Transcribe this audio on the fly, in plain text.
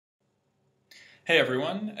Hey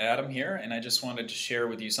everyone, Adam here, and I just wanted to share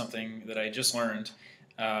with you something that I just learned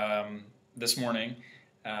this morning.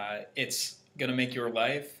 It's going to make your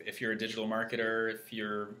life, if you're a digital marketer, if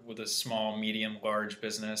you're with a small, medium, large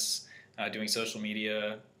business, doing social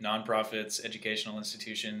media, nonprofits, educational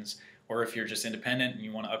institutions, or if you're just independent and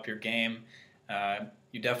you want to up your game,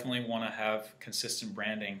 you definitely want to have consistent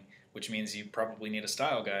branding, which means you probably need a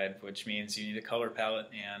style guide, which means you need a color palette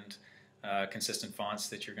and consistent fonts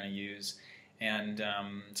that you're going to use. And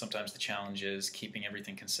sometimes the challenge is keeping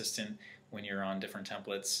everything consistent when you're on different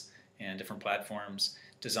templates and different platforms.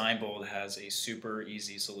 DesignBold has a super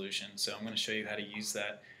easy solution, so I'm going to show you how to use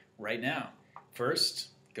that right now. First,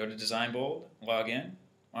 go to DesignBold, log in.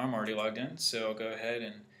 I'm already logged in, so I'll go ahead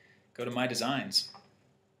and go to My Designs.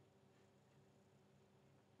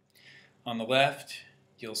 On the left,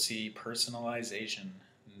 you'll see personalization.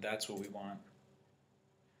 That's what we want.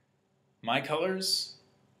 My colors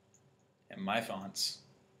and my fonts.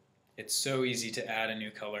 It's so easy to add a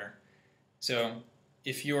new color. So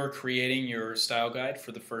if you're creating your style guide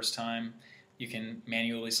for the first time, you can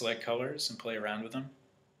manually select colors and play around with them.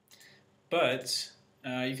 But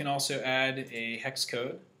you can also add a hex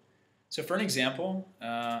code. So for an example,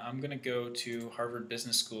 I'm going to go to Harvard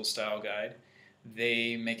Business School Style Guide.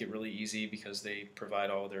 They make it really easy because they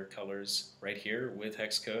provide all their colors right here with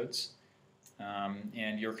hex codes.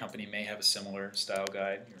 And your company may have a similar style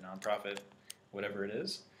guide, your nonprofit, whatever it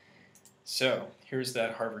is. So here's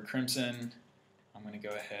that Harvard Crimson. I'm going to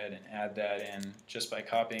go ahead and add that in just by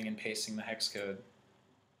copying and pasting the hex code.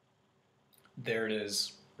 There it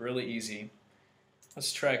is, really easy.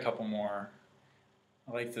 Let's try a couple more.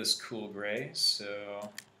 I like this cool gray, so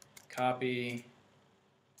copy,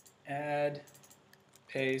 add,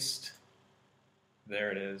 paste,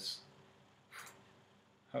 there it is.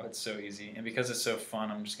 Oh, it's so easy. And because it's so fun,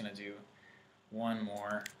 I'm just going to do one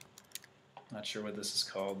more. Not sure what this is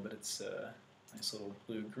called, but it's a nice little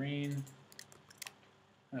blue-green.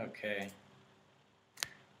 Okay.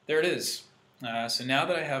 There it is. So now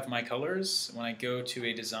that I have my colors, when I go to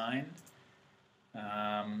a design,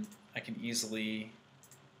 I can easily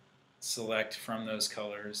select from those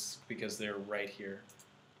colors because they're right here,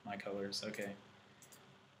 my colors. Okay.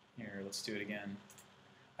 Here, let's do it again.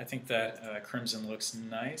 I think that crimson looks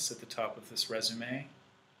nice at the top of this resume.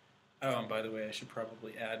 Oh, and by the way, I should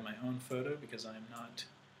probably add my own photo because I'm not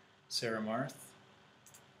Sarah Marth.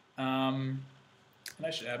 And I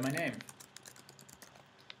should add my name.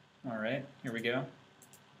 Alright, here we go.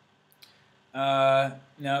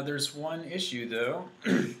 Now there's one issue though.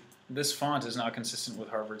 This font is not consistent with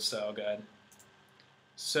Harvard Style Guide.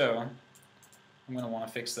 So, I'm going to want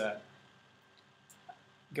to fix that.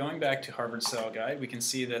 Going back to Harvard Style Guide, we can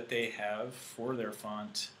see that they have, for their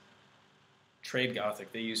font, Trade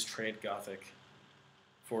Gothic. They use Trade Gothic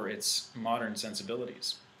for its modern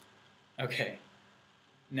sensibilities. Okay,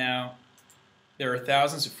 now there are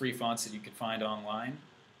thousands of free fonts that you could find online,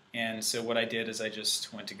 and so what I did is I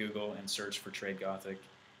just went to Google and searched for Trade Gothic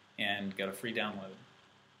and got a free download.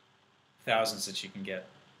 Thousands that you can get.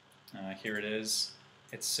 Here it is.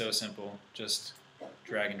 It's so simple. Just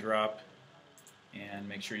drag and drop and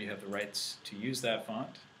make sure you have the rights to use that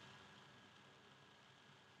font.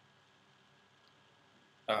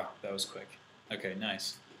 Oh, that was quick. Okay,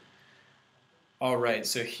 nice. Alright,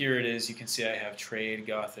 so here it is. You can see I have Trade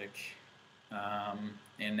Gothic,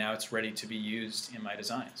 and now it's ready to be used in my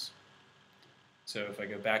designs. So if I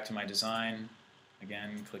go back to my design,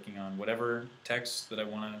 again, clicking on whatever text that I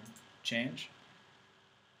want to change,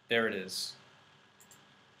 there it is.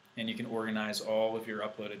 And you can organize all of your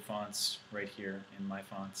uploaded fonts right here in My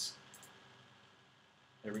Fonts.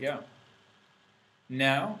 There we go.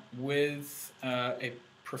 Now, with a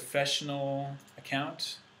professional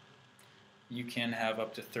account, you can have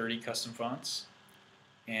up to 30 custom fonts.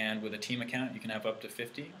 And with a team account, you can have up to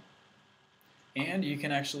 50. And you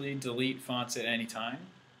can actually delete fonts at any time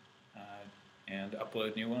and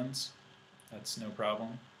upload new ones. That's no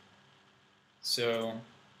problem. So,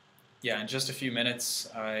 yeah, in just a few minutes,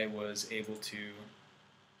 I was able to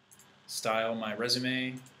style my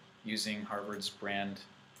resume using Harvard's brand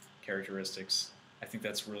characteristics. I think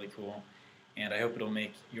that's really cool, and I hope it'll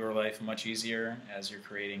make your life much easier as you're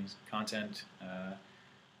creating content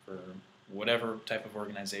for whatever type of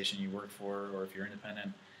organization you work for, or if you're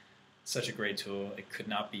independent. It's such a great tool. It could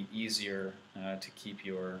not be easier to keep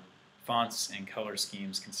your fonts and color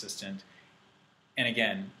schemes consistent. And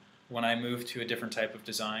again, when I move to a different type of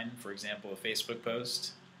design, for example, a Facebook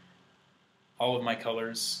post, all of my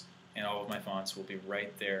colors and all of my fonts will be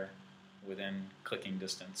right there within clicking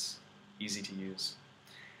distance. Easy to use.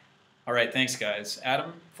 All right, thanks guys.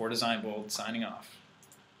 Adam for DesignBold signing off.